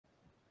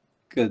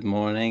Good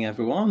morning,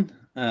 everyone.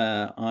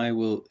 I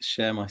will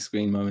share my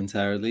screen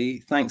momentarily.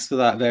 Thanks for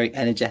that very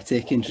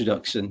energetic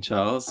introduction,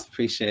 Charles.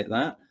 Appreciate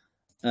that.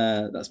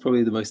 That's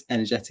probably the most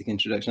energetic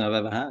introduction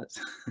I've ever had.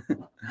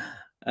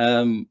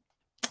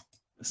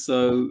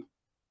 So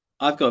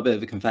I've got a bit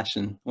of a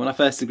confession. When I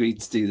first agreed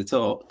to do the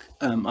talk,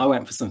 I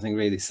went for something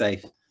really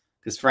safe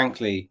because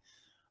frankly,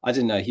 I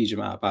didn't know a huge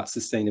amount about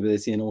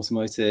sustainability in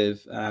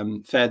automotive.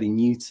 Fairly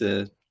new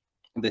to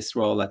this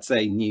role, let's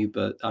say new,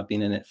 but I've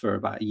been in it for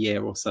about a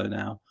year or so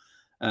now.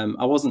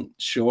 I wasn't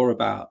sure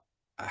about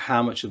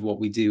how much of what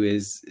we do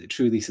is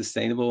truly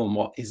sustainable and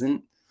what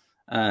isn't.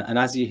 And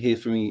as you hear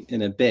from me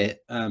in a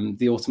bit,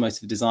 the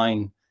automotive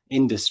design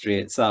industry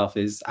itself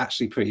is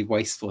actually pretty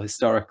wasteful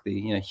historically,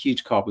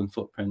 huge carbon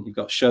footprint. You've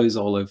got shows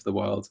all over the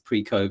world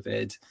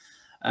pre-COVID,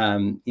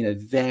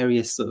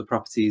 various sort of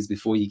properties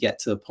before you get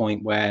to a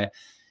point where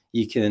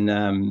you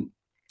can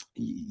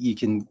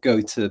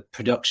go to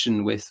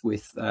production with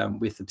a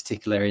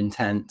particular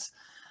intent.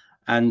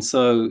 And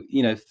so,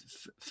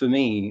 for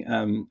me,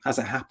 as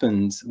it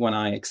happened when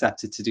I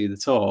accepted to do the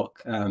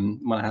talk,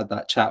 when I had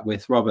that chat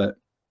with Robert,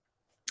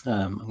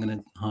 I'm going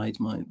to hide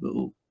my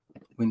little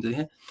window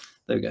here.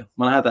 There we go.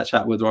 When I had that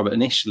chat with Robert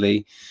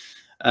initially,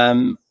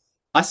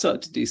 I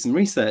started to do some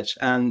research,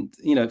 and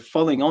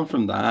following on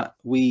from that,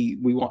 we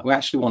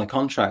actually won a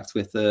contract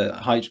with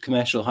a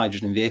commercial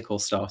hydrogen vehicle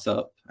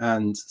startup,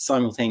 and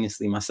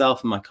simultaneously,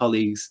 myself and my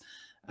colleagues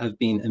have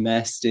been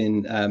immersed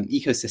in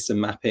ecosystem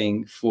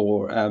mapping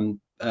for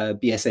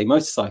BSA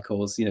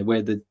motorcycles.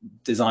 We're the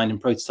design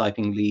and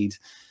prototyping lead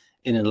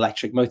in an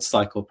electric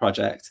motorcycle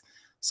project.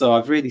 So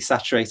I've really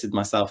saturated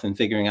myself in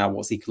figuring out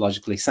what's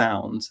ecologically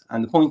sound.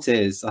 And the point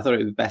is, I thought it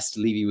would be best to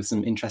leave you with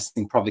some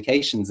interesting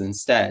provocations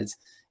instead.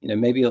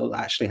 Maybe it'll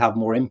actually have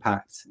more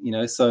impact.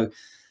 So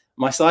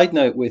my side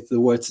note with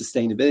the word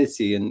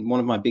sustainability, and one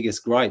of my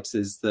biggest gripes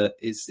is that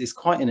it's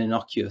quite an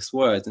innocuous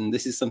word. And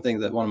this is something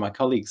that one of my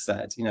colleagues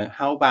said,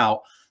 how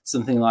about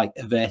something like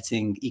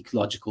averting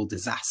ecological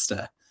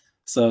disaster?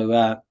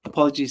 So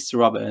apologies to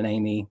Robert and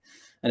Amy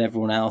and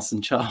everyone else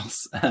and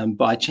Charles,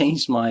 but I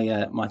changed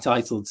my my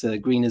title to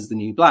Green is the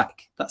New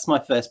Black. That's my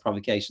first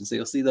provocation. So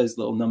you'll see those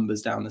little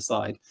numbers down the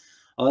side.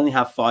 I'll only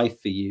have 5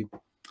 for you.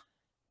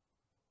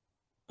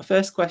 The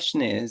first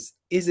question is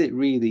it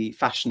really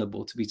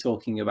fashionable to be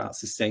talking about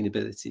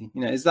sustainability?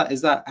 Is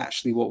that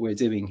actually what we're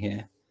doing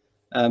here?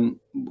 One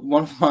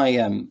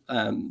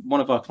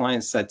of our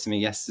clients said to me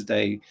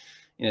yesterday,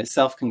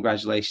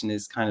 self-congratulation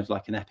is kind of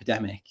like an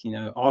epidemic.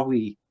 Are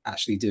we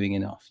actually doing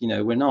enough?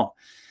 We're not.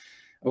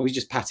 Are we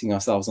just patting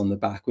ourselves on the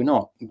back? We're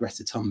not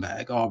Greta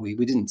Thunberg, are we?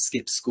 We didn't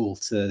skip school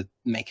to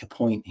make a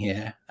point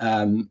here.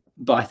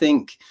 But I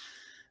think,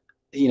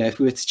 if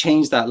we were to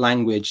change that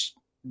language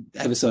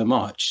ever so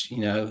much,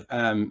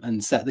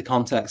 and set the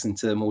context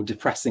into a more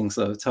depressing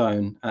sort of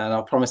tone, and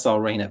I promise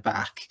I'll rein it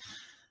back.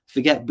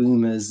 Forget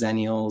boomers,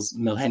 zennials,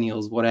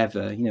 millennials,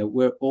 whatever.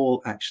 We're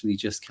all actually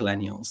just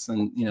millennials.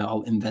 And,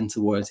 I'll invent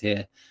a word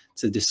here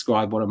to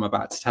describe what I'm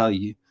about to tell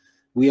you.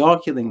 We are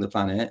killing the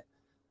planet.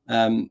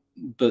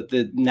 But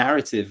the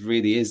narrative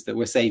really is that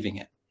we're saving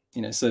it.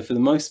 So for the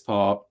most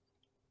part,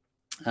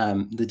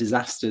 the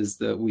disasters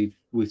that we've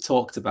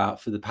talked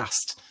about for the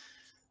past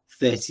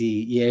 30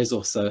 years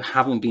or so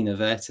haven't been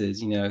averted.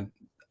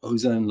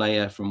 Ozone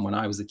layer from when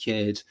I was a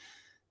kid,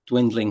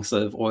 dwindling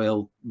sort of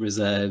oil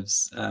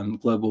reserves,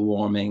 global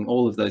warming,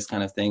 all of those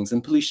kind of things,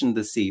 and pollution of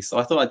the sea. So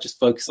I thought I'd just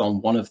focus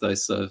on one of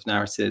those sort of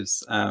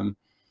narratives. I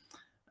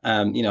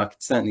could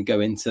certainly go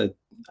into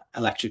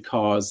electric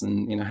cars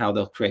and how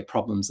they'll create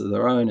problems of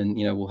their own, and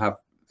we'll have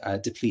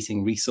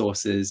depleting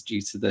resources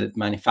due to the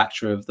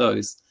manufacture of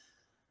those.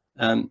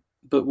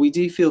 But we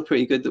do feel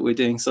pretty good that we're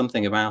doing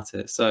something about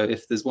it. So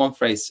if there's one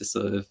phrase to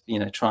sort of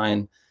try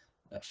and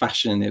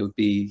fashion, it would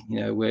be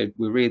we're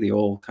really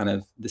all kind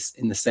of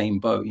in the same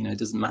boat. It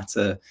doesn't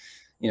matter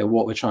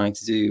what we're trying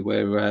to do.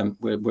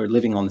 We're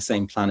living on the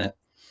same planet.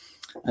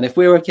 And if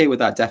we're okay with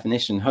that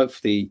definition,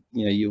 hopefully,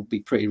 you'll be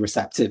pretty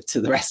receptive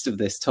to the rest of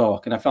this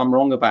talk. And if I'm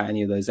wrong about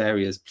any of those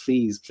areas,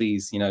 please,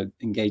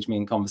 engage me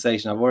in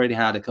conversation. I've already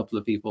had a couple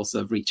of people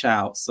sort of reach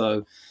out.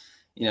 So,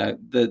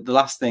 the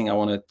last thing I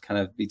want to kind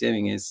of be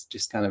doing is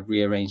just kind of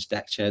rearrange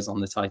deck chairs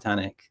on the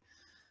Titanic.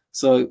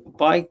 So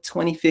by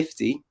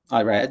 2050,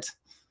 I read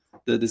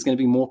that there's going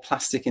to be more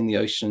plastic in the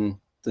ocean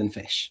than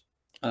fish.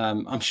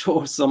 I'm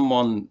sure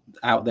someone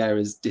out there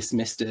has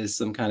dismissed it as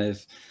some kind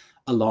of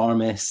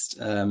alarmist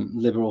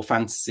liberal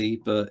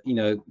fantasy, but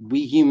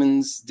we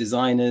humans,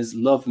 designers,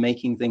 love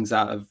making things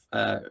out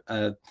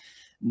of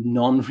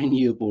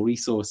non-renewable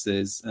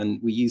resources,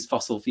 and we use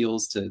fossil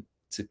fuels to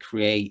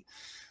create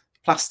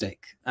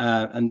plastic,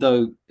 and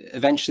though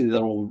eventually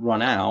they'll all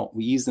run out,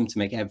 we use them to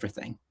make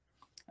everything,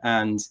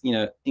 and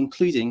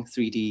including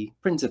 3D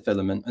printer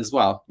filament as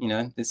well.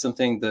 It's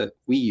something that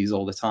we use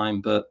all the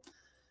time, but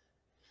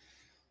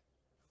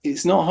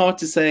it's not hard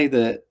to say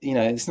that,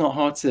 it's not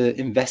hard to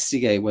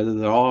investigate whether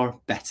there are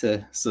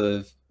better sort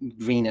of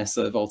greener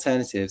sort of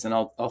alternatives. And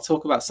I'll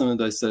talk about some of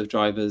those sort of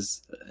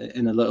drivers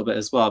in a little bit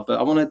as well. But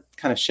I want to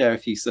kind of share a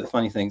few sort of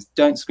funny things.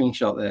 Don't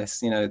screenshot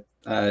this,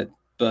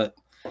 but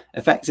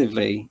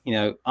effectively, you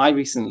know, I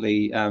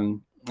recently,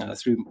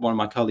 through one of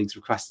my colleagues,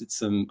 requested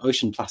some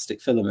ocean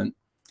plastic filament,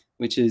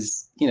 which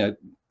is, you know,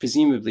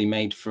 presumably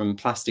made from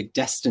plastic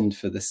destined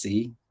for the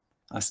sea.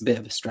 That's a bit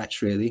of a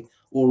stretch, really,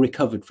 or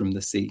recovered from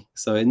the sea.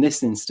 So in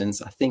this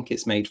instance, I think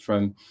it's made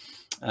from,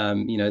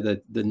 you know,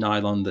 the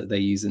nylon that they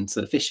use in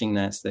sort of fishing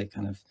nets. They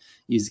kind of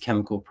use a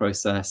chemical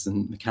process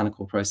and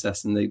mechanical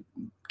process, and they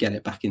get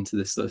it back into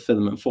this sort of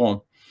filament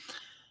form.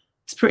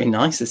 It's pretty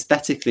nice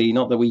aesthetically,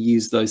 not that we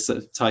use those sort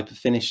of type of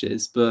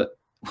finishes, but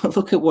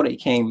look at what it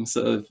came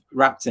sort of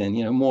wrapped in,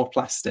 you know, more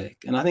plastic.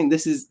 And I think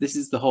this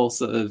is the whole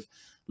sort of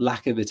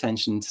lack of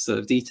attention to sort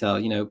of detail.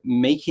 You know,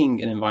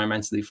 making an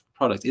environmentally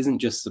product isn't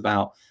just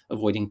about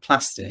avoiding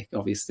plastic.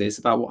 Obviously, it's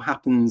about what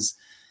happens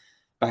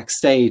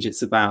backstage.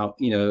 It's about,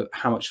 you know,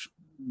 how much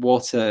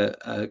water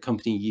a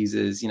company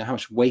uses, you know, how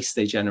much waste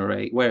they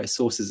generate, where it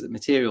sources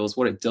materials,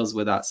 what it does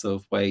with that sort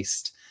of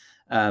waste.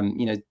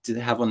 You know, do they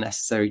have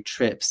unnecessary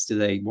trips? Do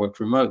they work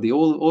remotely?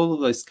 All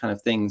of those kind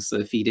of things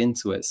sort of feed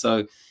into it. So,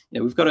 you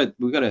know, we've got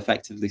to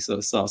effectively sort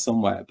of start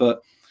somewhere.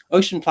 But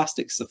ocean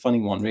plastic's a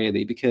funny one,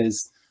 really,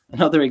 because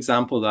another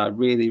example that I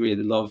really,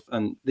 really love,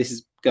 and this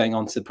is going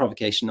on to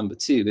provocation number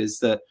 2, is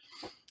that,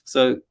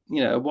 so,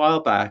 you know, a while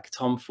back,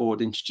 Tom Ford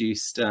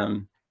introduced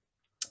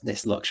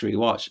this luxury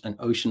watch, an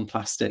ocean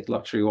plastic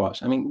luxury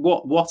watch. I mean,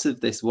 what of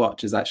this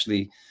watch is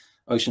actually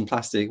ocean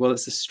plastic? Well,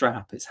 it's a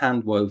strap, it's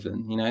hand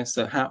woven, you know,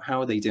 so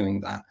how are they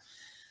doing that?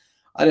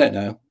 I don't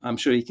know. I'm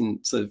sure you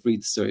can sort of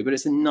read the story, but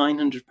it's a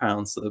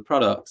 £900 sort of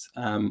product.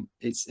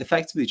 It's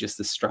effectively just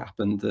the strap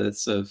and the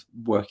sort of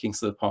working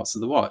sort of parts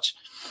of the watch.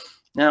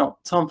 Now,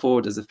 Tom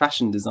Ford, as a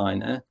fashion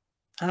designer,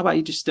 how about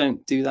you just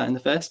don't do that in the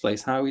first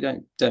place? How we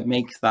don't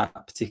make that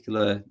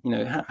particular, you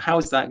know, how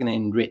is that going to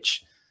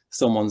enrich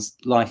someone's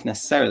life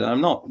necessarily?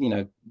 I'm not, you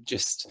know,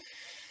 just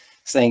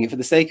saying it for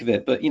the sake of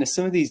it, but, you know,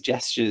 some of these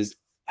gestures,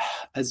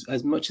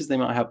 as much as they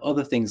might have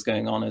other things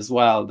going on as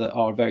well that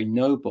are very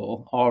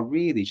noble, are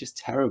really just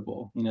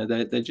terrible. You know,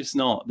 they're just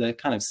not, they're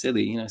kind of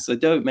silly, you know, so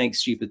don't make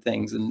stupid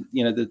things. And,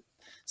 you know, the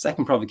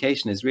second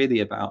provocation is really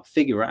about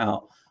figure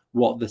out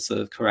what the sort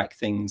of correct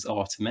things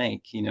are to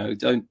make. You know,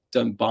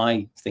 don't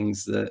buy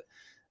things that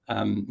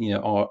you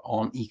know,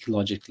 aren't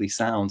ecologically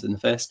sound in the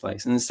first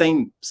place. And the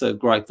same sort of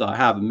gripe that I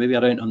have, and maybe I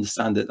don't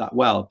understand it that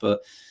well,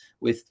 but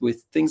with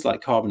things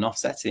like carbon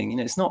offsetting, you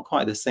know, it's not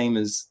quite the same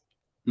as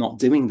not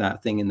doing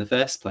that thing in the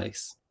first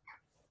place.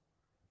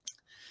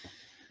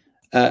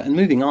 And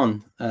moving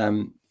on,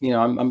 you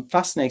know, I'm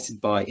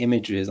fascinated by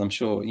imagery, as I'm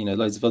sure, you know,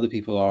 loads of other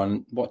people are,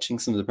 and watching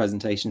some of the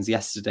presentations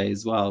yesterday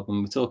as well,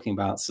 when we're talking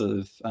about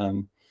sort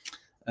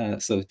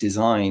of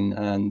design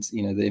and,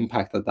 you know, the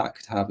impact that that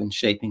could have in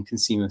shaping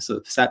consumer sort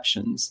of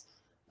perceptions.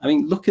 I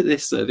mean, look at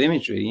this sort of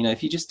imagery. You know,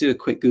 if you just do a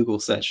quick Google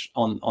search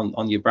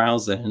on your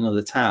browser in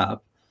another tab,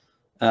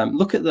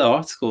 look at the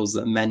articles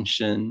that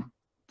mention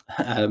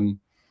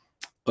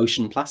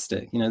ocean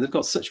plastic. You know, they've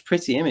got such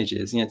pretty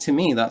images. You know, to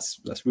me, that's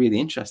really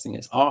interesting.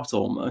 It's art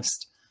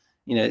almost.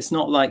 You know, it's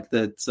not like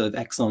the sort of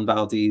Exxon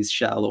Valdez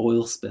Shell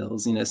oil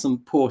spills, you know, some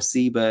poor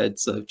seabird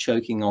sort of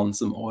choking on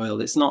some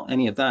oil. It's not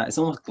any of that. It's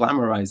almost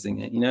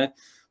glamorizing it, you know.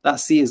 That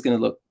sea is going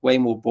to look way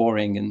more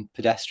boring and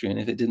pedestrian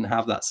if it didn't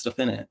have that stuff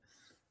in it.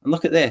 And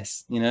look at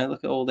this, you know,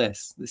 look at all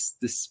this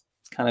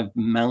kind of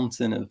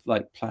mountain of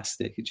like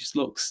plastic. It just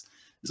looks,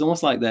 it's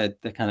almost like they're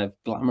kind of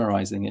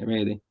glamorizing it,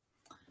 really.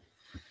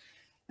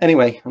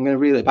 Anyway, I'm going to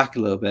reel it back a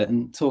little bit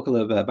and talk a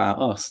little bit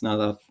about us now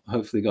that I've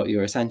hopefully got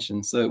your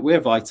attention. So we're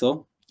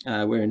Vital.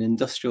 We're an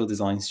industrial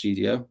design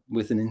studio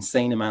with an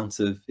insane amount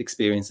of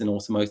experience in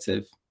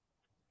automotive.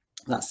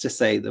 That's to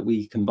say that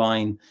we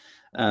combine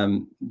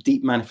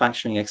deep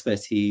manufacturing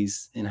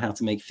expertise in how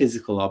to make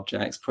physical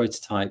objects,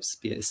 prototypes,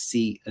 be it a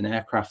seat, an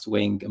aircraft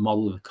wing, a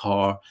model of a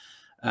car,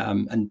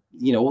 and,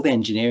 you know, all the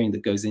engineering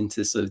that goes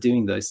into sort of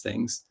doing those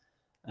things.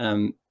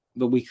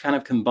 But we kind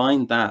of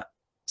combine that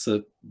sort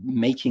of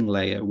making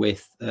layer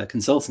with a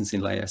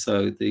consultancy layer.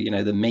 So the, you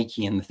know, the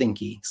makey and the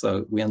thinky.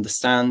 So we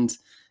understand,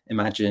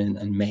 imagine,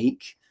 and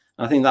make.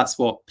 I think that's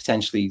what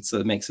potentially sort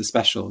of makes us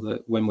special,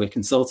 that when we're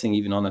consulting,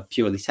 even on a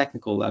purely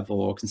technical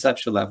level or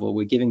conceptual level,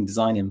 we're giving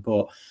design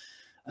input.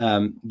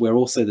 We're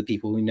also the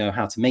people who know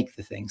how to make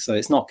the thing. So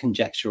it's not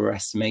conjecture or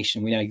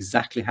estimation. We know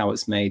exactly how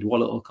it's made,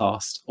 what it'll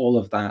cost, all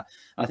of that.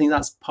 I think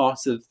that's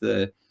part of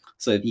the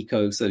sort of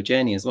eco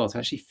journey as well, to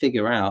actually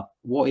figure out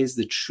what is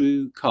the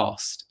true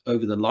cost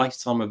over the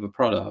lifetime of a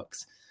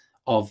product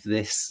of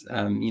this,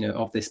 you know,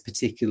 of this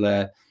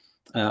particular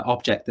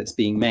object that's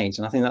being made.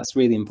 And I think that's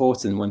really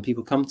important when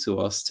people come to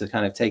us to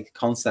kind of take a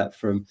concept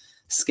from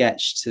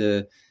sketch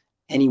to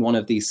any one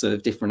of these sort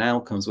of different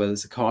outcomes, whether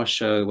it's a car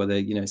show, whether,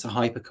 you know, it's a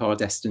hypercar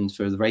destined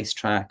for the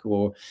racetrack,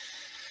 or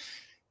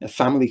a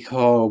family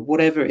car,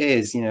 whatever it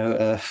is, you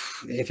know,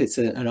 if it's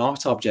an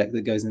art object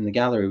that goes in the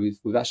gallery.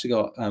 We've actually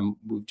got,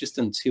 we've just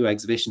done 2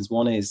 exhibitions.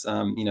 One is,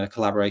 you know, a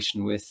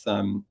collaboration with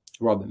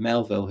Robert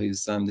Melville,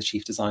 who's the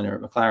chief designer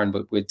at McLaren,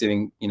 but we're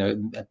doing, you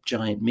know, a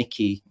giant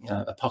Mickey,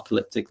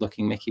 apocalyptic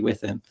looking Mickey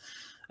with him.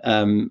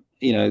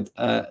 You know,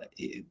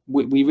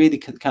 we really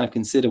kind of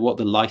consider what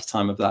the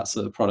lifetime of that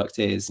sort of product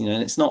is, you know,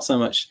 and it's not so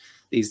much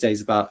these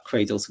days about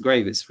cradle to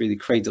grave, it's really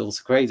cradle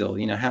to cradle.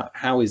 You know,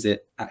 how is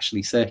it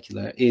actually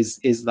circular?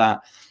 Is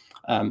that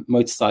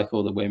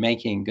motorcycle that we're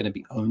making going to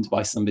be owned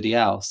by somebody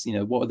else? You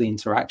know, what are the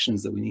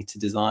interactions that we need to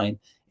design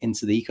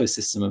into the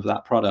ecosystem of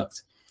that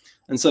product?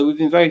 And so we've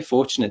been very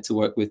fortunate to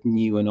work with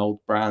new and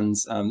old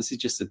brands. This is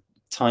just a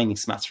tiny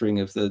smattering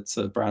of the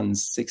sort of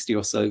brands, 60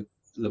 or so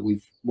that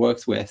we've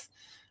worked with.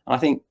 And I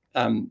think,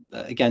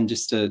 again,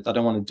 I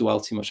don't want to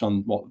dwell too much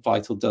on what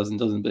Vital does and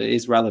doesn't, but it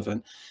is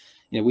relevant.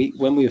 You know,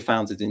 when we were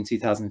founded in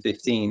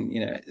 2015,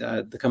 you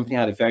know, the company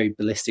had a very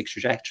ballistic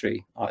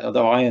trajectory.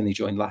 Although I only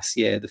joined last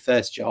year, the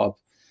first job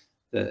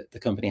that the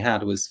company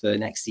had was for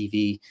an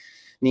XEV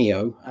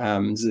Neo.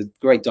 There's a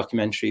great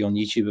documentary on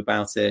YouTube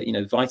about it. You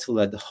know, Vital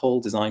led the whole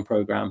design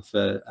program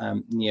for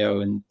Neo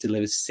and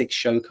delivered 6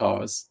 show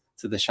cars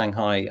to the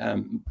Shanghai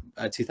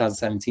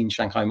 2017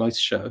 Shanghai Motor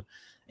Show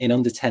in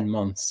under 10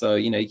 months. So,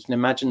 you know, you can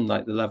imagine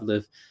like the level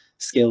of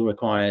skill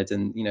required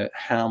and, you know,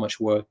 how much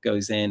work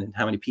goes in and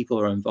how many people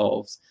are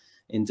involved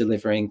in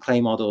delivering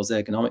clay models,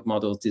 ergonomic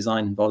models,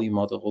 design and volume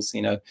models,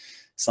 you know,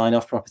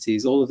 sign-off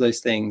properties, all of those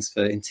things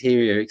for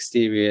interior,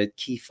 exterior,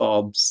 key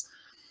fobs,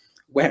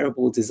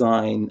 wearable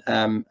design.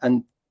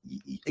 And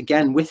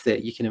again, with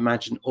it, you can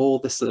imagine all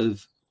the sort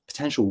of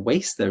potential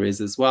waste there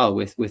is as well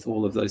with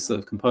all of those sort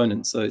of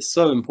components. So it's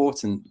so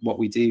important what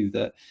we do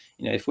that,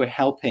 you know, if we're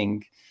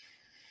helping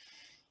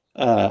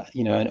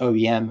you know, an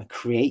OEM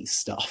create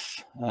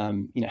stuff,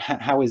 you know,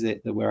 how is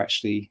it that we're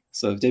actually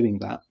sort of doing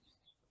that?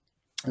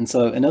 And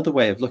so another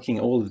way of looking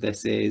at all of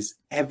this is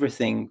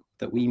everything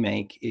that we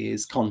make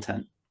is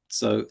content.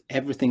 So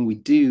everything we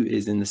do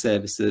is in the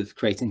service of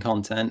creating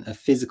content. A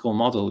physical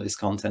model is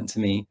content to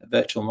me. A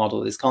virtual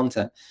model is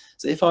content.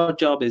 So if our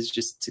job is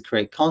just to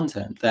create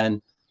content,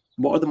 then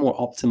what are the more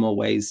optimal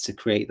ways to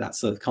create that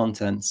sort of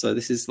content? So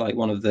this is like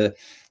one of the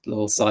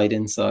little side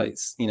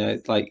insights, you know,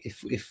 like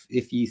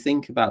if you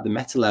think about the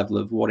meta level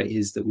of what it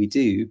is that we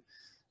do,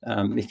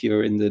 if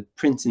you're in the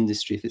print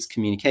industry, if it's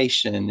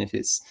communication, if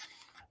it's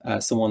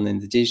someone in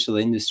the digital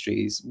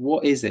industries,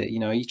 what is it? You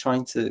know, are you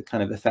trying to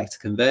kind of affect a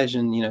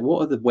conversion? You know,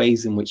 what are the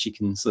ways in which you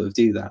can sort of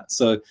do that?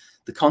 So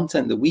the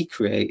content that we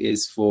create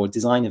is for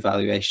design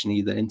evaluation,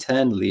 either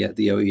internally at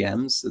the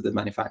OEMs, so the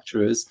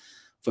manufacturers,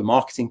 for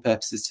marketing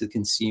purposes to the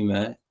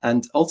consumer,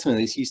 and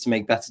ultimately it's used to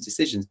make better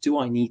decisions. Do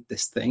I need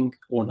this thing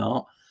or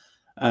not?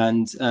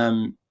 And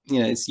you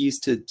know, it's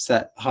used to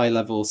set high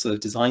level sort of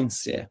design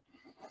steer.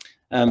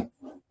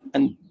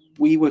 And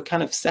we were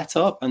kind of set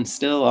up and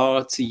still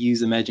are to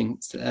use emerging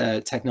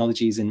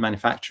technologies in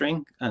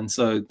manufacturing. And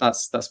so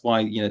that's why,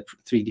 you know,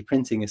 3D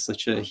printing is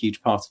such a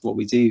huge part of what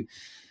we do.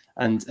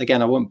 And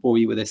again, I won't bore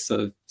you with this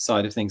sort of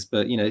side of things,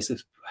 but, you know, it's a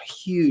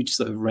huge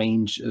sort of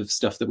range of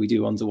stuff that we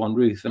do under one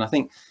roof. And I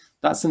think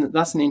that's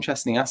an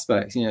interesting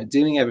aspect. You know,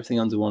 doing everything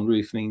under one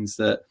roof means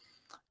that,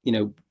 you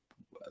know,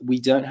 we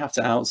don't have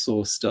to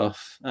outsource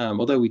stuff,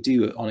 although we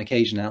do on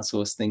occasion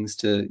outsource things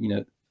to, you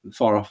know,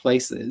 far off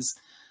places.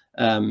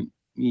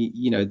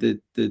 You know,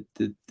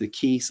 the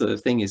key sort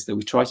of thing is that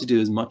we try to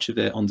do as much of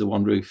it under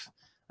one roof,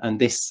 and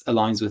this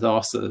aligns with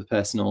our sort of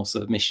personal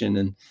sort of mission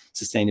and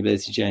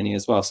sustainability journey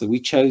as well. So we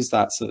chose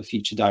that sort of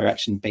future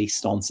direction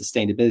based on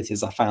sustainability,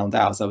 as I found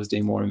out as I was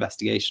doing more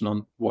investigation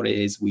on what it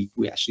is we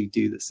actually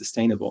do that's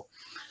sustainable.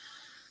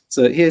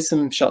 So here's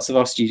some shots of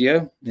our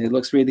studio. It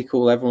looks really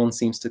cool. Everyone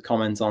seems to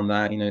comment on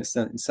that. You know, it's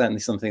certainly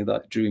something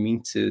that drew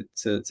me to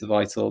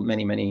Vital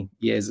many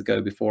years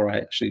ago before I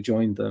actually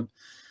joined them.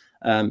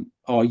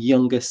 Our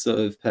youngest sort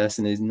of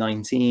person is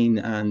 19,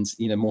 and,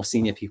 you know, more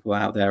senior people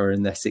out there are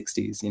in their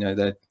 60s, you know,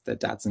 they're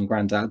dads and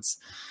granddads.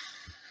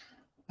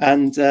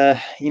 And,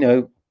 you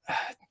know,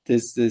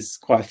 there's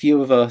quite a few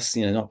of us,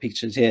 you know, not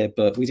pictured here,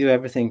 but we do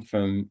everything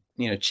from,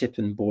 you know, chip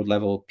and board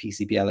level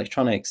PCB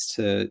electronics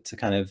to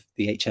kind of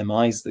the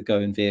HMIs that go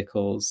in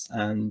vehicles.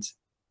 And,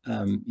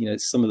 you know,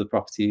 some of the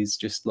properties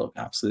just look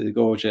absolutely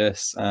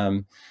gorgeous.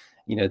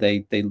 You know,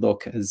 they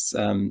look as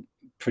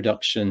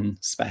production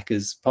spec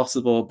as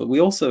possible, but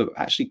we also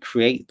actually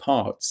create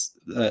parts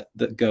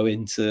that go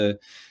into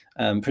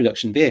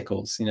production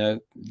vehicles, you know,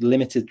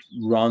 limited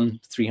run,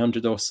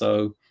 300 or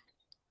so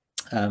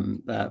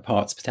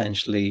parts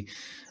potentially.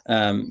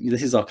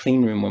 This is our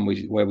clean room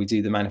where we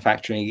do the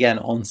manufacturing, again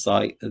on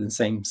site in the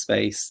same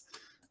space.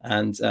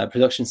 And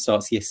production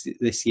starts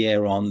this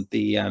year on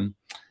the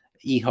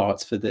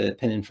e-heart for the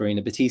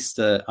Pininfarina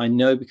Battista. I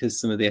know because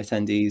some of the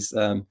attendees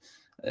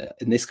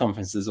in this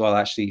conference as well,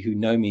 actually, who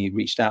know me,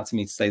 reached out to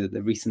me to say that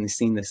they've recently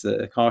seen this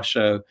at a car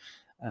show.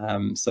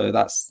 So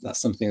that's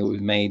something that we've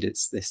made.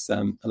 It's this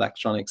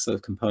electronic sort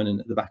of component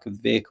at the back of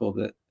the vehicle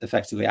that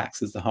effectively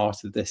acts as the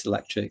heart of this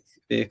electric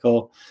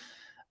vehicle.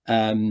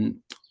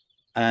 And,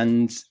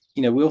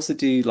 you know, we also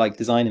do like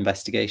design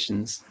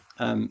investigations,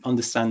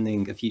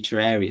 understanding a future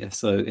area.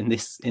 So in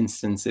this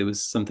instance, it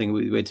was something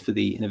we did for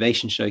the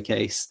innovation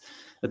showcase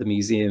at the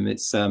museum.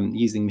 It's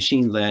using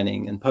machine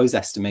learning and pose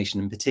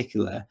estimation in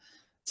particular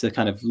to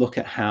kind of look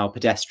at how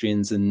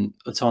pedestrians and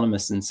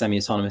autonomous and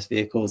semi-autonomous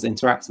vehicles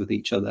interact with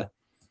each other.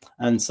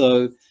 And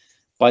so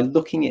by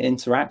looking at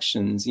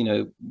interactions, you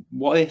know,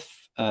 what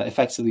if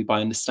effectively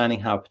by understanding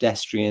how a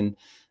pedestrian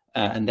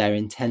and their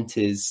intent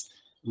is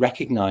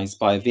recognized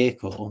by a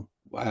vehicle,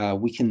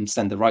 we can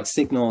send the right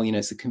signal. You know,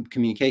 it's a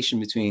communication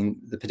between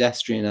the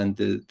pedestrian and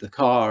the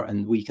car,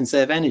 and we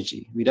conserve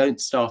energy. We don't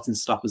start and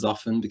stop as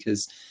often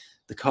because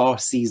the car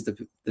sees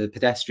the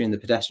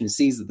pedestrian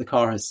sees that the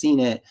car has seen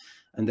it,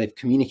 and they've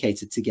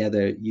communicated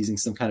together using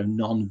some kind of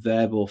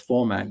non-verbal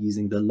format,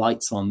 using the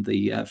lights on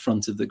the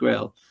front of the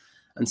grille.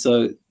 And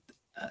so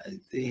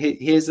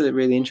here's a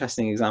really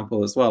interesting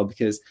example as well,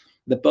 because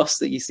the bus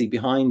that you see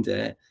behind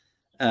it,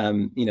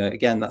 you know,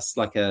 again, that's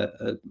like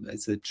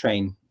it's a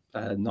train,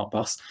 not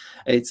bus.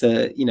 It's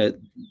a, you know,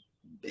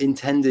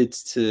 intended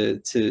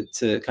to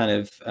kind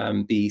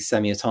of be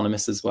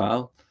semi-autonomous as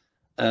well.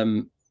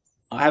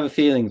 I have a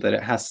feeling that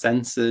it has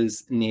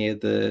sensors near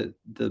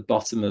the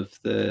bottom of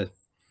the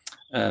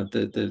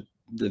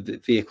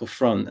vehicle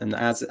front, and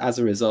as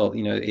a result,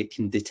 you know, it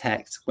can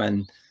detect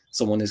when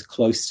someone is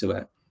close to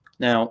it.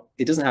 Now,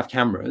 it doesn't have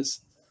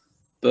cameras,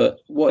 but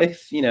what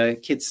if, you know,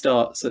 kids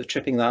start sort of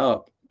tripping that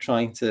up,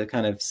 trying to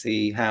kind of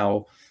see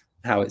how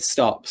it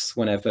stops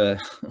whenever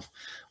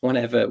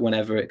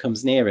whenever it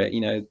comes near it,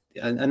 you know.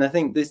 And I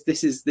think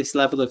this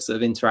level of sort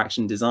of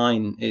interaction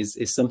design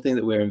is something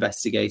that we're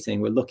investigating,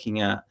 we're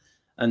looking at.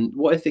 And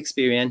what if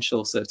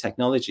experiential sort of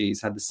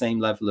technologies had the same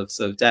level of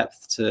sort of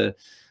depth to,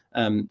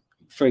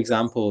 for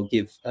example,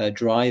 give a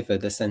driver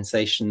the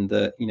sensation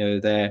that, you know,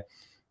 they're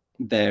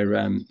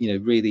you know,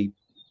 really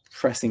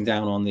pressing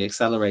down on the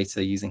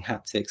accelerator using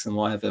haptics and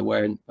whatever,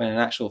 when in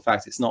actual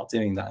fact it's not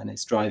doing that, and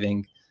it's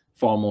driving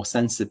far more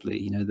sensibly.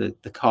 You know,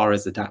 the car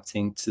is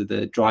adapting to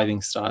the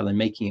driving style and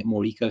making it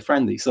more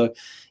eco-friendly. So,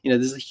 you know,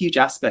 there's a huge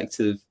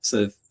aspect of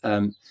sort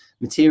of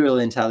material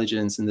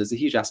intelligence, and there's a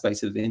huge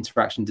aspect of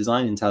interaction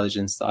design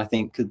intelligence that I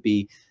think could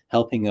be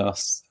helping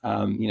us,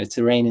 you know,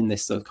 to rein in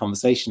this sort of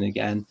conversation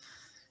again.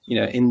 You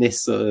know, in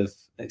this sort of,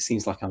 it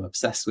seems like I'm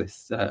obsessed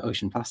with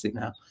ocean plastic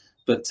now,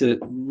 but to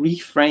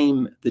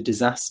reframe the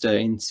disaster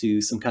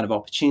into some kind of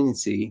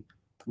opportunity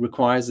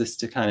requires us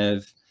to kind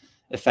of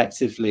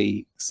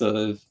effectively sort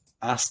of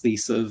ask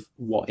these sort of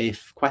what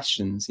if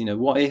questions. You know,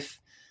 what if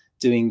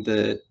doing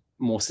the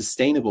more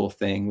sustainable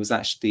thing was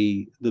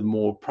actually the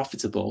more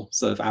profitable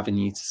sort of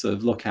avenue to sort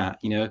of look at?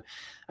 You know,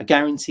 I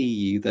guarantee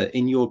you that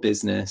in your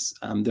business,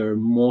 there are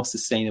more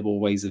sustainable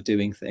ways of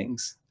doing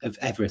things, of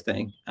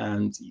everything,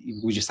 and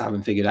we just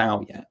haven't figured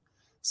out yet.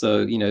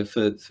 So, you know,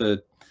 for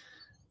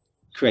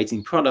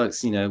creating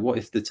products, you know, what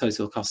if the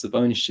total cost of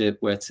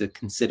ownership were to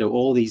consider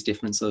all these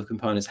different sort of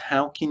components?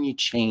 How can you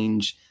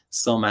change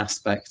some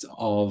aspect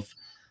of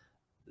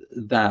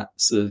that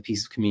sort of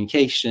piece of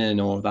communication,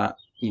 or that,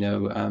 you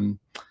know,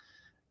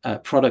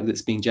 product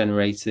that's being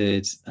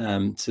generated,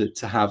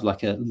 to have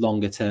like a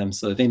longer term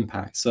sort of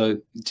impact? So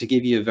to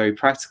give you a very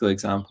practical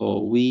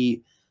example,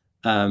 we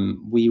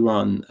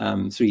run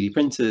 3D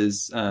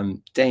printers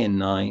day and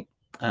night,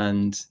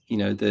 and, you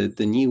know,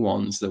 the new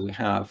ones that we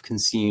have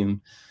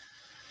consume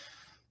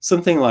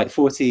something like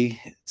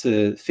 40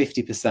 to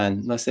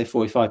 50%, let's say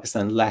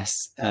 45%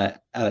 less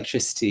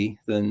electricity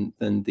than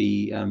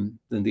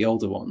the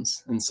older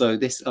ones. And so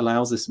this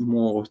allows us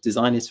more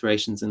design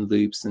iterations and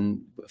loops,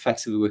 and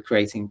effectively we're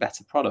creating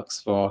better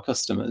products for our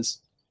customers.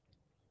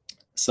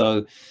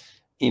 So,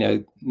 you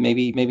know,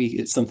 maybe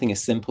it's something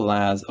as simple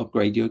as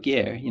upgrade your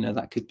gear. You know,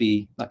 that could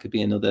be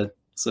another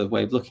sort of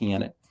way of looking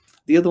at it.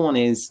 The other one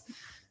is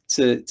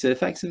to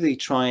effectively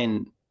try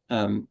and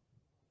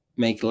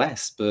make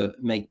less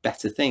but make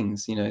better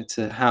things. You know,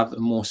 to have a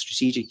more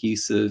strategic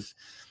use of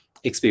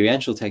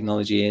experiential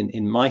technology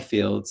in my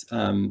field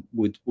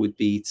would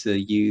be to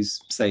use,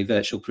 say,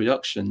 virtual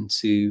production,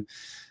 to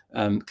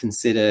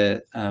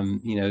consider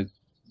you know,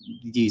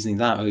 using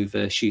that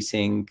over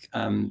shooting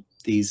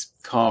these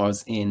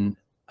cars in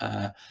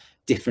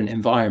different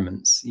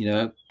environments. You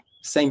know,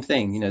 same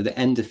thing, you know, the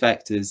end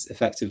effect is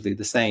effectively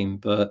the same,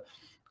 but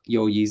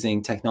you're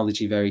using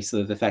technology very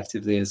sort of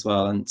effectively as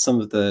well. And some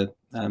of the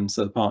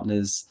sort of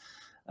partners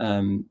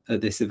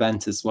at this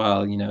event as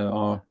well, you know,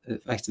 are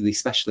effectively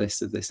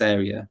specialists of this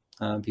area,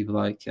 people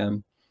like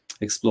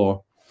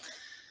Explore.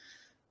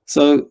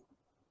 So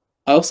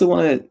I also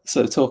want to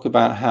sort of talk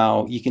about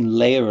how you can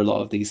layer a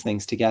lot of these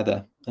things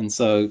together. And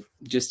so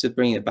just to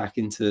bring it back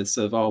into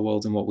sort of our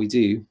world and what we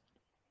do,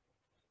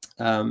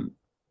 when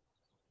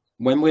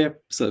we're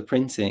sort of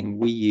printing,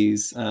 we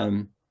use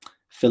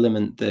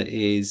filament that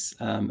is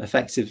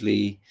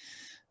effectively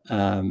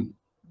a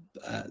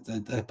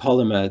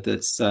polymer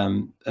that's a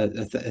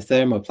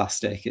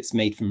thermoplastic. It's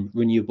made from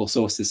renewable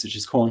sources such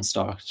as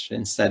cornstarch,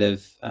 instead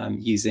of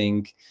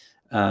using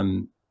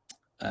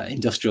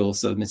industrial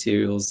sort of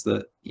materials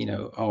that, you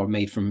know, are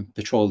made from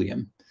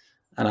petroleum.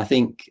 And I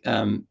think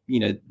you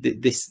know,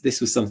 this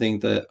was something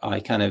that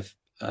I kind of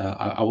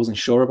I wasn't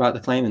sure about the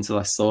claim until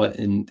I saw it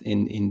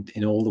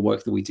in all the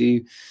work that we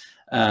do.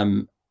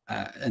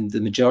 And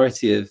the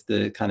majority of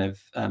the kind of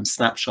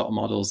snapshot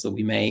models that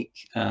we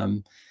make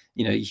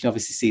you know, you can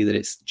obviously see that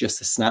it's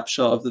just a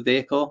snapshot of the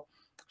vehicle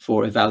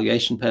for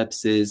evaluation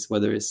purposes,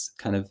 whether it's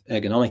kind of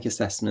ergonomic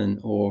assessment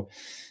or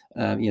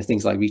you know,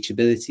 things like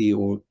reachability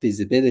or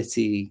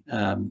visibility,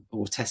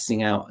 or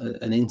testing out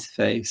an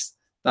interface.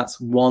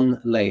 That's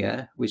one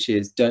layer, which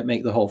is don't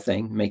make the whole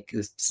thing, make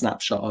a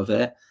snapshot of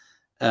it,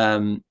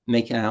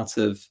 make it out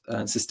of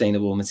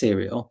sustainable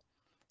material.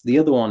 The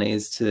other one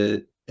is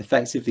to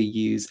effectively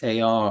use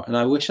AR. And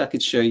I wish I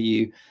could show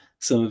you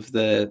some of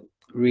the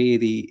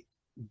really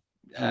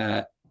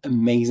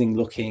amazing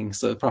looking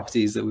sort of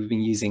properties that we've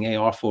been using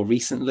AR for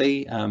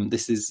recently.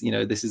 This is, you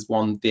know, this is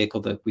one vehicle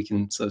that we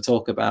can sort of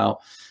talk about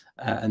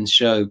and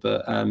show,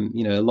 but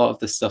you know, a lot of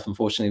this stuff,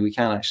 unfortunately, we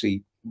can't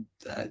actually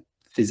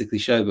physically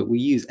show, but we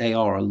use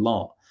AR a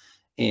lot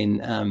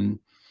in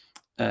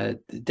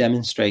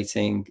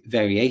demonstrating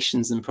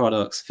variations in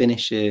products,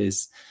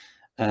 finishes,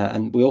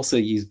 and we also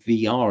use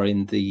VR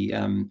in the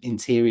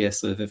interior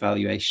sort of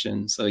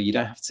evaluation. So you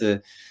don't have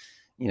to,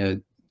 you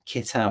know,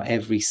 kit out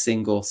every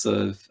single sort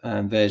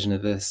of version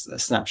of a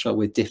snapshot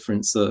with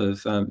different sort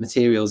of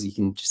materials. You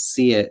can just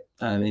see it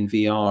in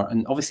VR,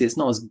 and obviously it's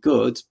not as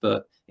good,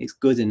 but it's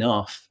good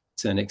enough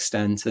to an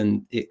extent,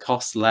 and it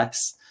costs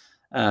less,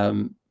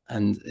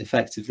 and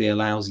effectively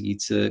allows you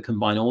to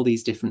combine all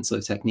these different sort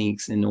of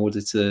techniques in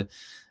order to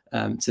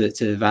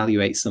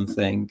evaluate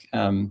something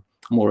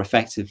more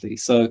effectively.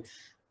 So,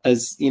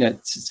 as you know,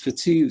 for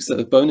two sort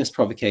of bonus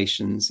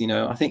provocations, you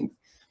know, I think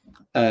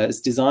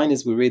as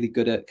designers, we're really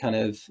good at kind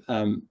of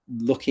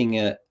looking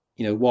at,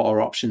 you know, what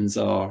our options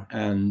are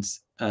and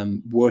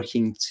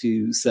working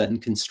to certain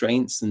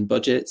constraints and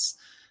budgets.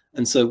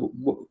 And so,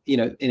 you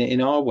know,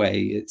 in our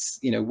way, it's,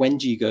 you know, when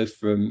do you go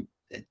from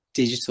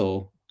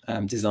digital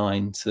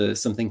design to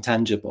something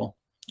tangible?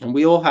 And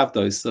we all have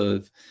those sort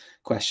of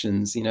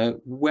questions, you know,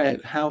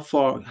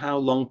 how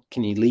long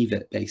can you leave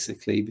it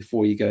basically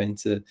before you go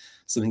into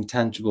something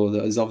tangible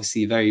that is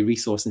obviously very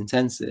resource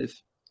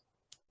intensive.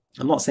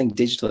 I'm not saying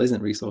digital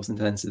isn't resource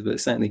intensive, but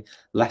it's certainly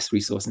less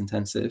resource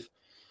intensive.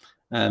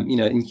 You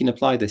know, and you can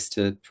apply this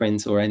to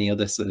print or any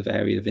other sort of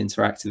area of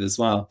interactive as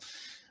well.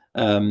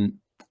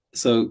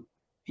 So,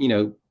 you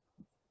know,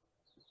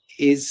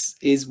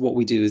 is what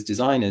we do as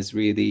designers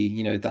really,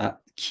 you know,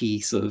 that key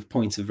sort of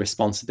point of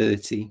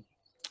responsibility?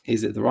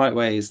 Is it the right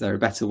way? Is there a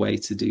better way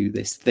to do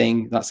this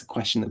thing? That's a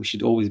question that we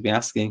should always be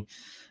asking.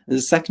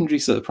 There's a secondary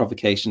sort of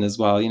provocation as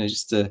well, you know,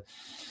 just to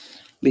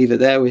leave it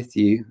there with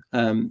you.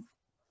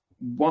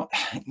 What,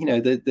 you know,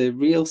 the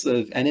real sort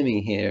of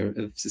enemy here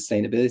of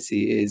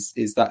sustainability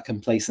is that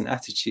complacent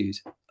attitude.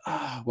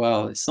 Oh,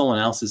 well, it's someone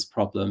else's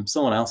problem.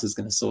 Someone else is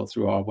going to sort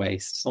through our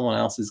waste. Someone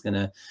else is going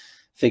to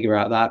figure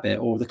out that bit,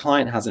 or the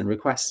client hasn't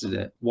requested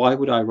it. Why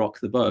would I rock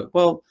the boat?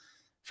 Well,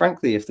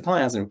 frankly, if the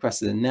client hasn't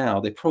requested it now,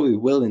 they probably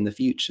will in the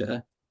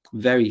future,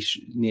 very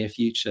near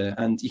future.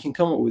 And you can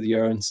come up with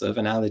your own sort of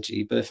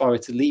analogy. But if I were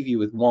to leave you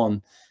with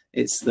one,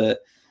 it's that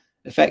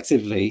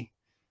effectively,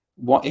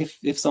 what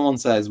if someone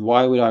says,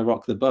 why would I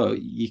rock the boat?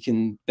 You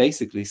can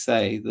basically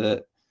say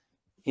that,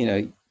 you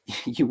know,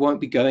 you won't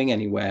be going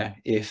anywhere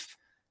if,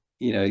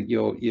 you know,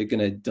 you're going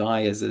to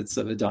die as a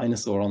sort of a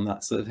dinosaur on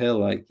that sort of hill.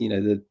 Like, you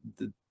know,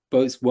 the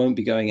boats won't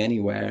be going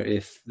anywhere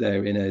if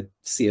they're in a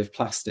sea of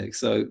plastic.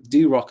 So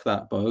do rock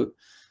that boat.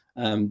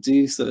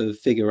 Do sort of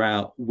figure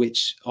out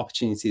which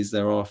opportunities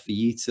there are for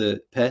you to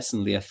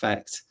personally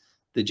affect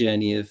the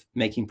journey of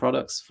making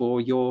products for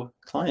your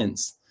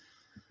clients.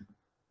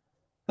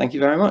 Thank you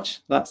very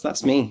much.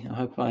 That's me. I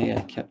hope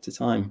I kept to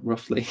time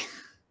roughly.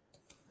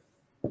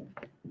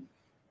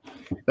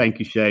 Thank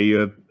you, Shay.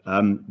 You're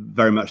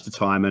very much to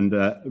time, and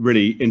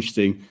really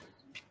interesting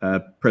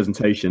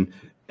presentation.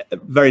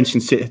 Very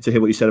interesting to hear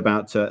what you said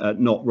about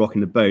not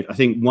rocking the boat. I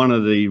think one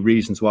of the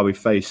reasons why we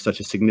face such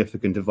a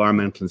significant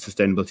environmental and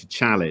sustainability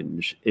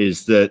challenge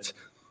is that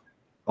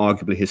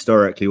arguably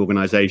historically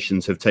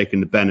organizations have taken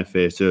the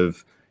benefit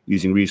of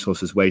using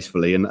resources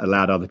wastefully and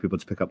allowed other people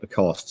to pick up the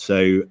cost.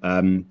 So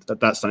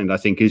that's something that I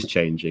think is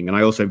changing. And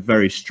I also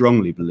very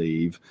strongly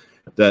believe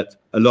that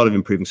a lot of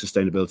improving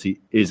sustainability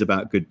is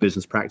about good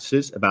business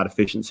practices, about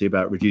efficiency,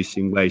 about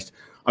reducing waste.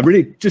 I've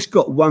really just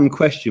got one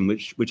question,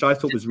 which I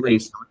thought was really,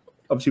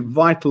 obviously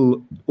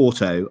Vital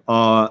Auto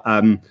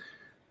are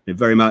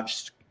very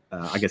much,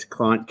 I guess,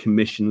 client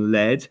commission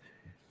led.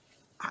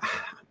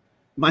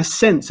 My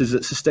sense is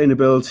that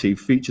sustainability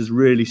features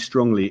really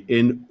strongly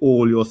in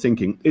all your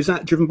thinking. Is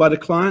that driven by the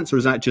clients, or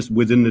is that just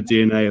within the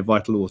DNA of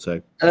Vital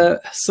Auto?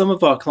 Some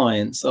of our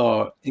clients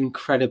are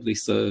incredibly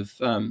sort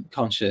of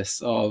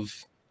conscious of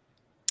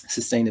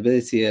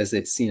sustainability as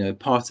it's, you know,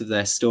 part of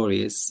their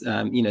story. It's,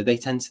 you know, they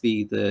tend to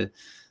be the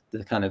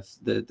kind of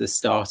the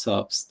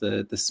startups,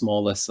 the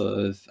smaller sort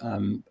of,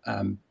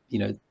 you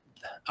know,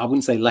 I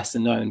wouldn't say lesser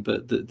known,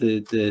 but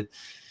the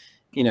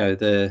you know,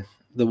 the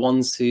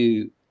ones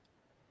who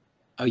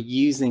are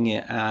using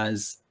it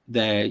as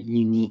their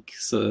unique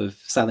sort of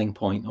selling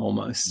point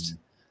almost.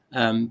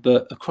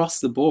 But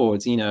across the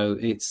board, you know,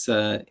 it's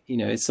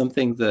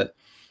something that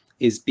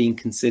is being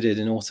considered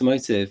in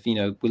automotive. You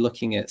know, we're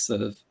looking at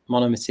sort of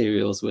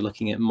monomaterials, we're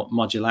looking at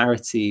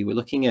modularity, we're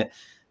looking at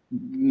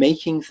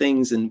making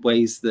things in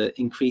ways that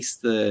increase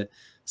the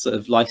sort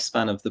of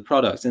lifespan of the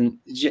product. And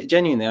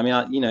genuinely, I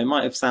mean, it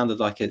might have sounded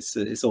like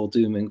it's all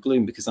doom and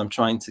gloom because I'm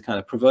trying to kind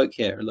of provoke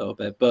here a little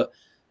bit, but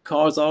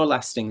cars are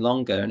lasting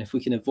longer. And if we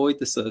can avoid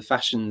the sort of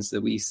fashions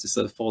that we used to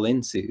sort of fall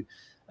into,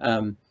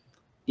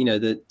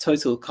 the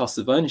total cost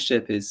of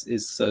ownership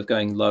is sort of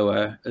going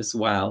lower as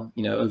well,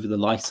 over the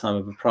lifetime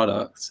of a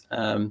product.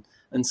 And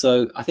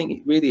so I think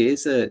it really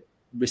is a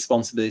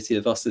responsibility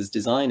of us as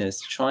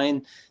designers to try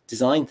and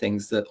design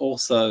things that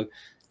also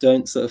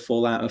don't sort of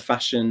fall out of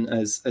fashion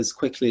as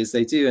quickly as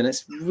they do. And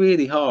it's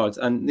really hard.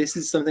 And this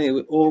is something that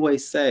we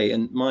always say.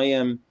 And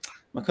my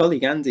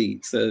colleague Andy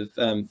sort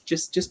of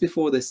just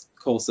before this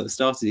call sort of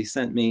started, he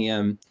sent me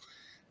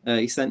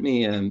we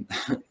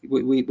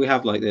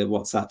have like the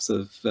WhatsApp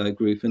sort of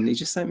group, and he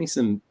just sent me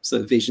some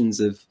sort of visions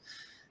of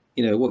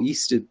what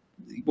used to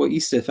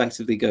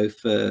effectively go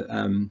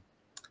for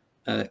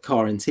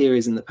car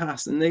interiors in the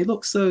past, and they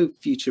look so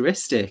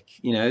futuristic.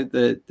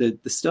 The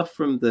stuff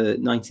from the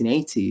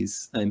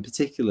 1980s in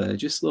particular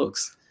just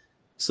looks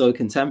so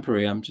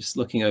contemporary. I'm just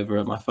looking over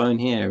at my phone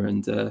here,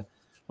 and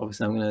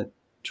obviously I'm going to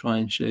try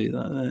and show you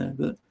that there,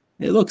 but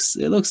it looks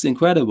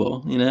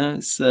incredible.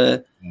 It's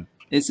a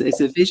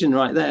vision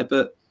right there.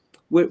 But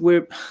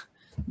we're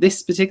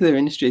this particular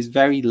industry is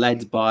very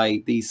led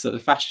by these sort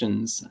of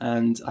fashions,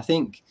 and I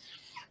think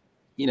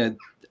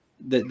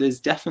that there's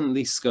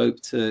definitely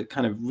scope to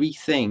kind of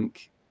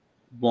rethink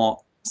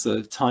what sort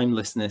of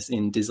timelessness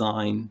in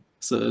design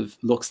sort of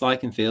looks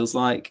like and feels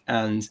like,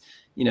 and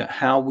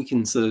how we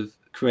can sort of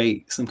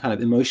create some kind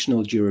of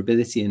emotional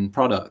durability in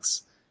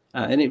products.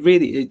 And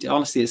it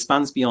honestly, it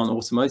spans beyond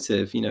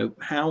automotive.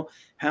 How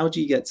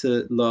do you get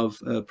to love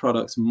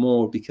products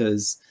more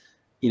because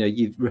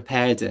you've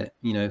repaired it,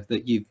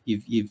 that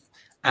you've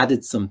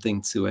added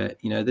something to it.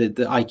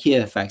 The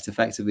IKEA effect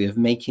effectively of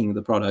making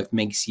the product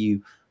makes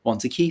you want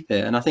to keep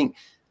it. And I think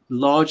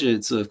larger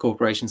sort of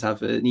corporations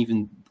have an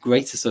even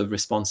greater sort of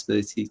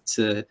responsibility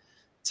for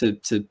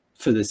the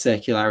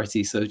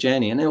circularity sort of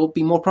journey, and it will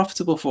be more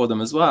profitable for them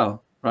as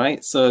well,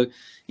 right? So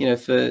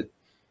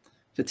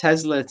for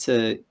Tesla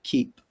to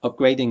keep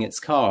upgrading its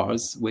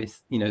cars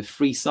with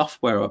free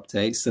software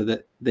updates so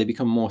that they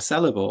become more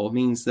sellable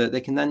means that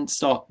they can then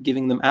start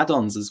giving them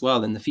add-ons as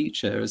well in the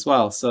future as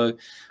well. So,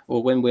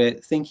 or when we're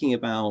thinking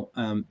about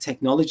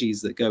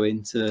technologies that go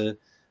into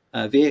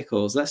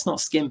vehicles, let's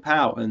not skimp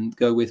out and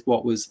go with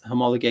what was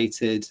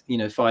homologated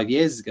 5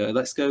 years ago.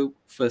 Let's go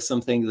for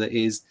something that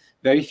is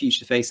very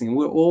future facing, and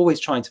we're always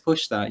trying to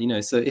push that.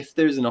 So if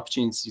there is an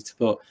opportunity to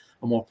put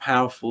a more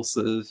powerful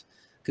sort of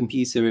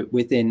computer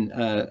within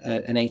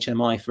an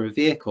HMI for a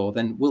vehicle,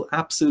 then we'll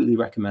absolutely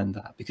recommend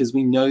that, because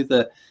we know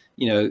that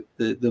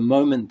the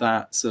moment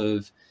that sort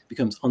of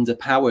becomes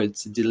underpowered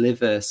to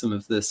deliver some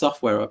of the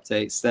software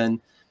updates,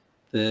 then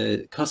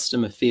the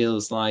customer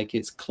feels like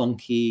it's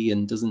clunky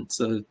and doesn't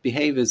sort of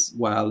behave as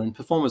well and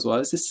perform as well.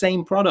 It's the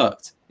same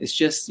product, it's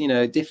just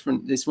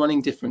different, it's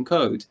running different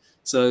code.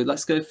 So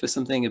let's go for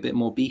something a bit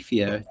more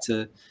beefier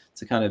to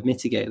kind of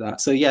mitigate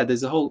that. So yeah,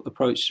 there's a whole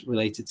approach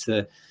related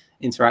to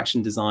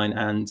interaction design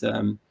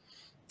and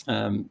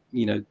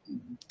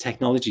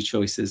technology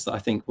choices that I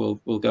think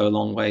will go a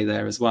long way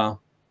there as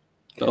well.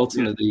 But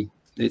ultimately,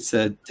 it's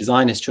a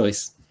designer's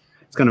choice.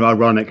 It's kind of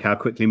ironic how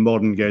quickly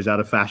modern goes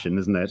out of fashion,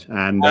 isn't it?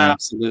 And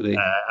absolutely.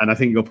 And I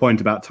think your point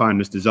about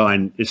timeless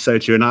design is so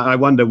true. And I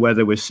wonder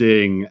whether we're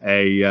seeing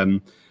a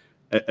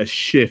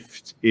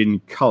shift in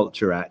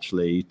culture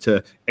actually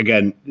to,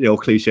 again, the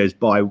old cliches,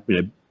 buy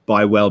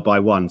well, buy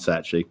once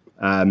actually.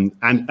 And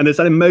there's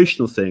that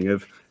emotional thing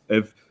of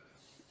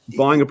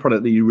buying a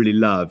product that you really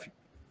love.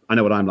 I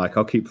know what I'm like.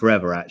 I'll keep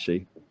forever,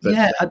 actually. But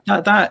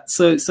yeah,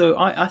 so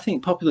I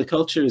think popular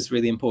culture is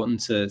really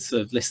important to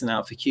sort of listen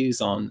out for cues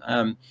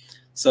on.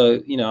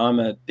 So I'm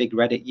a big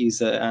Reddit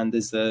user, and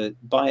there's a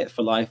Buy It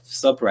for Life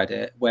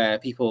subreddit where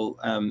people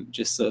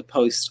just sort of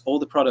post all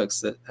the products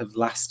that have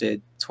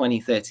lasted 20,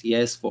 30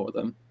 years for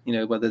them.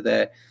 Whether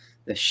they're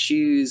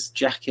shoes,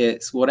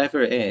 jackets,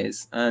 whatever it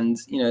is, and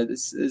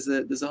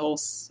there's a whole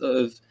sort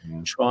of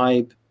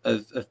tribe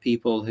of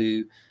people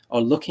who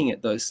are looking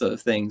at those sort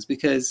of things,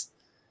 because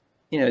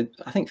I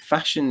think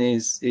fashion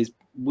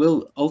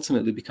will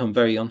ultimately become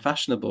very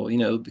unfashionable.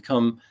 It'll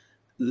become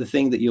the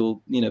thing that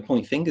you'll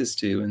point fingers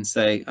to and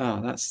say,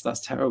 oh, that's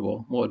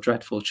terrible, what a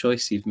dreadful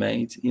choice you've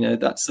made.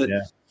 I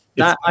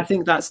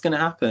think that's going to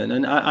happen,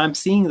 and I'm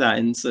seeing that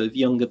in sort of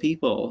younger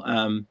people.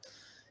 I'm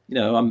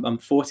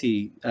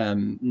 40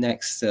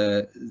 next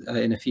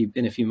in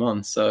a few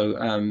months,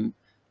 so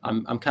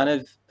I'm kind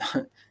of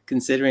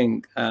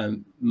considering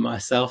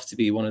myself to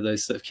be one of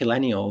those sort of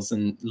millennials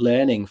and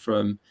learning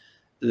from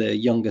the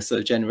younger sort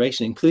of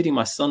generation, including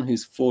my son,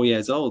 who's 4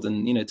 years old,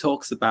 and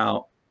talks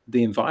about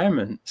the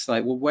environment. It's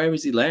like, well, where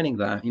is he learning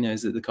that?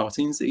 Is it the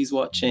cartoons that he's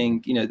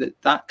watching?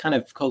 That kind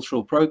of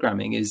cultural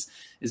programming is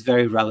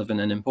very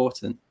relevant and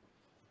important.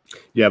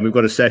 Yeah, we've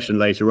got a session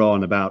later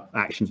on about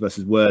actions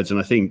versus words, and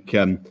I think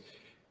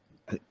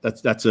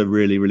That's a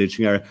really, really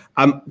interesting area.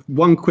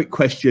 One quick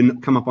question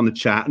come up on the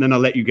chat, and then I'll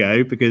let you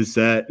go, because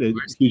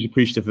hugely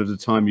appreciative of the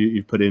time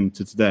you've put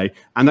into today.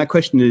 And that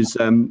question is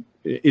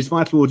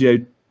Vital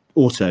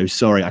Auto?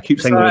 Sorry, I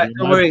keep saying. Right,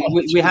 don't worry.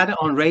 We had it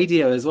on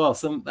radio as well.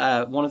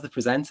 One of the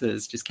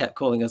presenters just kept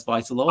calling us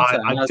Vital Auto.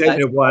 I don't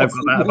know why I've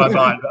got that in my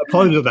mind.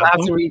 Apologies for that. I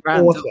have to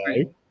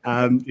rebrand.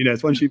 You know,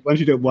 it's once you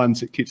do it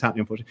once, it keeps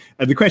happening, unfortunately.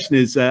 And the question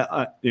is,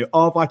 are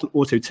Vital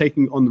Auto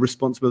taking on the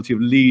responsibility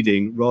of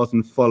leading rather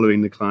than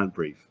following the client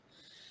brief?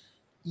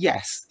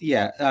 Yes,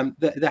 yeah.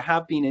 There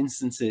have been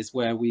instances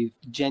where we've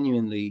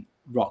genuinely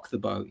rocked the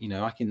boat. You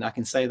know, I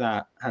can say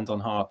that hand on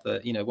heart,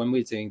 that, you know, when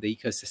we're doing the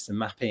ecosystem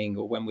mapping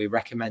or when we're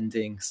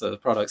recommending sort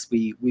of products,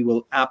 we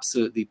will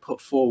absolutely put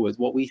forward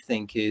what we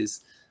think is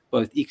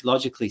both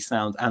ecologically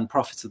sound and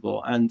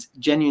profitable. And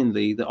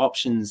genuinely, the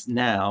options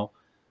now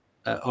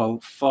are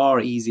far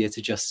easier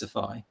to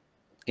justify.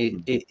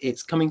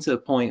 It's coming to a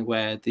point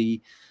where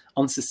the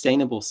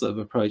unsustainable sort of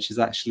approach is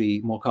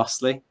actually more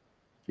costly.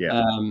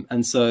 Yeah.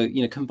 And so,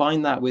 you know,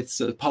 combine that with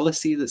sort of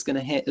policy that's going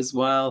to hit as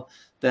well,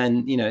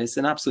 then, you know, it's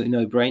an absolute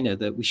no-brainer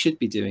that we should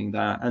be doing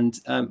that. And,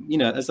 you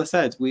know, as I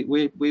said,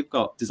 we've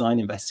got design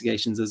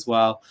investigations as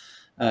well,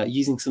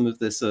 using some of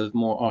the sort of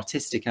more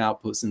artistic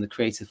outputs in the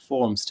creative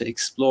forums to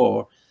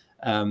explore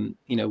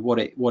you know, what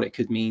it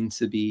could mean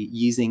to be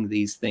using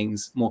these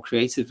things more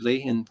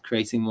creatively and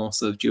creating more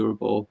sort of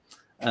durable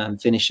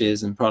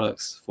finishes and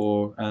products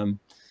for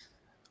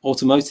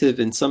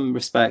automotive in some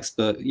respects,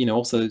 but, you know,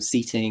 also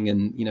seating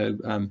and, you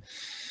know,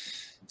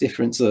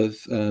 different sort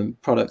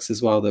of products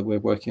as well that we're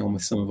working on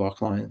with some of our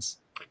clients.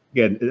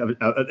 Again,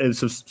 there's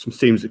some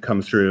themes that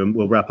come through, and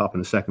we'll wrap up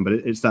in a second, but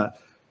it's that,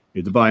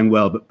 you know, the buying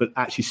well, but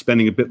actually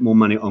spending a bit more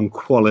money on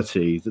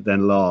quality that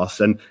then lasts.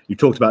 And you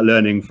talked about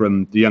learning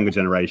from the younger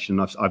generation.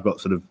 I've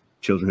got sort of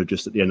children who are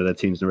just at the end of their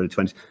teens and early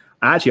 20s.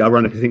 I actually,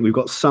 ironically, think we've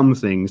got some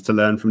things to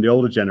learn from the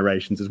older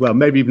generations as well.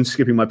 Maybe even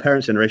skipping my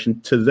parents' generation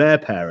to their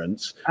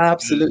parents.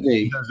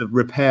 Absolutely. In terms of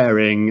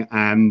repairing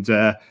and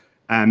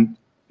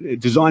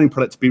designing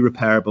product to be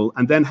repairable,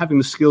 and then having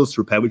the skills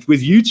to repair, which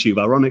with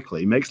YouTube,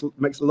 ironically, makes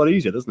it a lot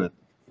easier, doesn't it?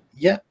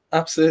 Yeah,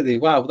 absolutely.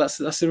 Wow, that's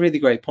a really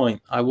great point.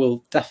 I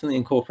will definitely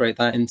incorporate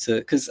that into,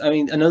 because I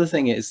mean, another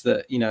thing is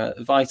that, you know,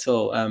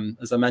 Vital,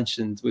 as I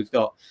mentioned, we've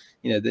got,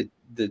 you know,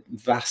 the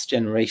vast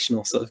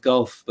generational sort of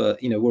gulf,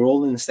 but, you know, we're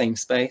all in the same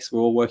space,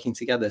 we're all working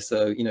together.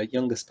 So, you know,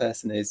 youngest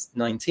person is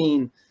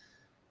 19,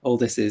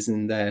 oldest is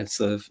in their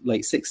sort of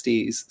late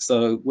 60s.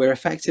 So we're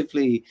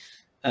effectively,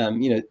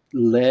 you know,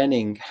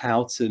 learning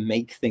how to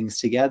make things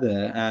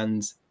together.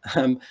 And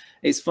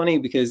it's funny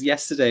because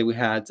yesterday we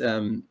had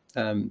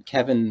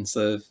Kevin,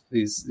 sort of,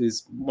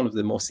 who's one of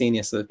the more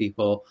senior sort of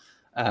people,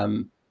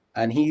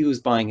 and he was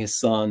buying his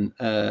son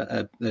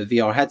a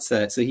VR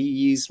headset. So he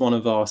used one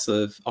of our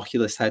sort of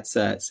Oculus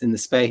headsets in the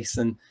space,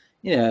 and,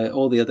 you know,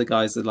 all the other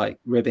guys are like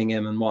ribbing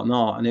him and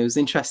whatnot. And it was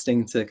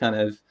interesting to kind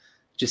of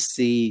just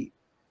see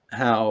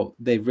how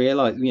they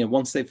realize, you know,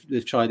 once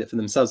they've tried it for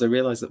themselves, they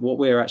realize that what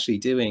we're actually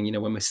doing, you know,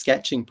 when we're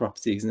sketching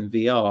properties in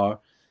VR,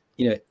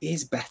 you know,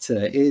 is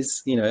better,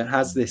 is, you know, it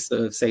has this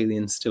sort of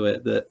salience to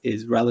it that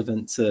is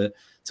relevant to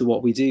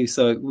what we do.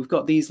 So we've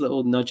got these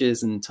little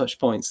nudges and touch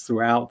points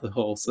throughout the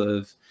whole sort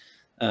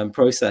of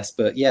process.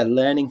 But yeah,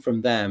 learning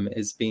from them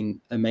has been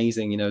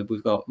amazing. You know,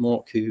 we've got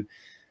Mork, who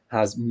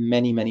has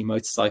many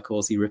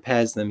motorcycles. He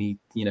repairs them. He,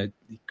 you know,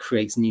 he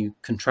creates new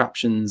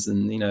contraptions,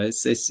 and, you know,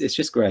 it's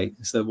just great.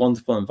 It's a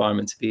wonderful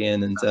environment to be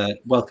in, and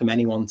welcome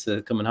anyone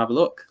to come and have a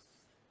look.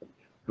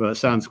 Well, that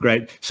sounds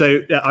great.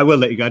 So I will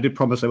let you go. I did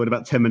promise I would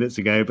about 10 minutes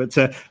ago, but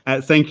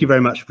thank you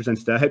very much for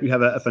presenting today. I hope you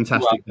have a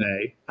fantastic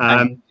day.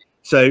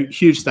 So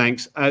huge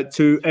thanks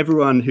to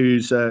everyone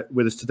who's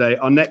with us today.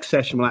 Our next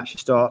session will actually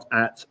start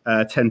at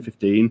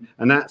 10:15,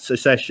 and that's a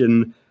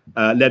session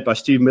led by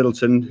Steve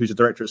Middleton, who's a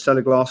director at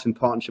Cellar Glass, in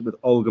partnership with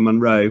Olga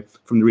Munro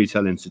from the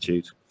Retail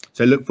Institute.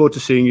 So look forward to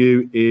seeing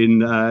you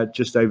in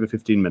just over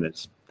 15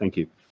 minutes. Thank you.